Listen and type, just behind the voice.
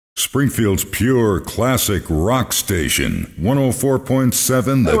Springfield's pure classic rock station,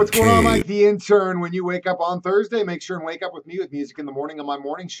 104.7 Hey, The what's going on, Mike Cave. the Intern? When you wake up on Thursday, make sure and wake up with me with music in the morning on my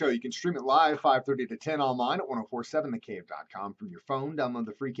morning show. You can stream it live 5:30 to 10 online at 1047thecave.com from your phone. Download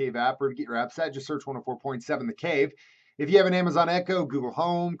the free Cave app, or to get your app set, just search 104.7 The Cave. If you have an Amazon Echo, Google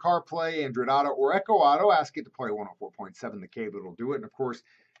Home, CarPlay, Android Auto, or Echo Auto, ask it to play 104.7 The Cave. It'll do it. And of course,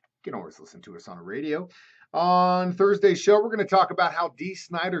 you can always listen to us on the radio. On Thursday's show, we're going to talk about how Dee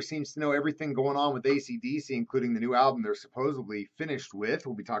Snider seems to know everything going on with AC/DC, including the new album they're supposedly finished with.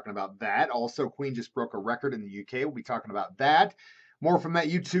 We'll be talking about that. Also, Queen just broke a record in the UK. We'll be talking about that. More from that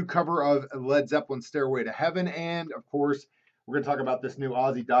U2 cover of Led Zeppelin's Stairway to Heaven. And, of course, we're going to talk about this new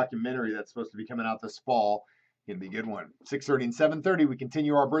Ozzy documentary that's supposed to be coming out this fall. Going to be a good one. 6:30 and 7:30, we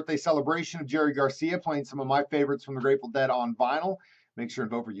continue our birthday celebration of Jerry Garcia, playing some of my favorites from the Grateful Dead on vinyl. Make sure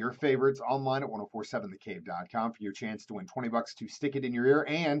and vote for your favorites online at 1047thecave.com for your chance to win $20 to stick it in your ear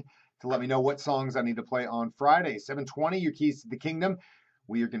and to let me know what songs I need to play on Friday. 7:20, your keys to the kingdom.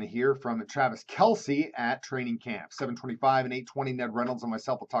 We are going to hear from Travis Kelce at training camp. 7:25 and 8:20, Ned Reynolds and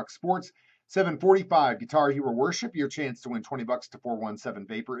myself will talk sports. 7:45, Guitar Hero Worship, your chance to win $20 to 417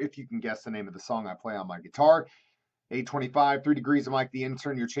 Vapor if you can guess the name of the song I play on my guitar. 8:25, 3 Degrees of Mike the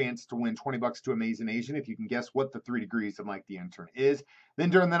Intern, your chance to win $20 to Amazing Asian if you can guess what the 3 Degrees of Mike the Intern is. Then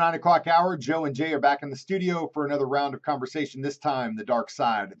during the 9 o'clock hour, Joe and Jay are back in the studio for another round of conversation, this time The Dark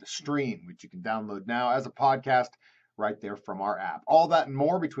Side of the Stream, which you can download now as a podcast right there from our app. All that and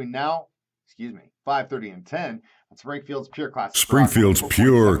more between now, 5:30 and 10 on Springfield's Pure Classic Springfield's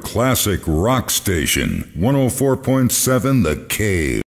pure classic rock station, 104.7 The Cave.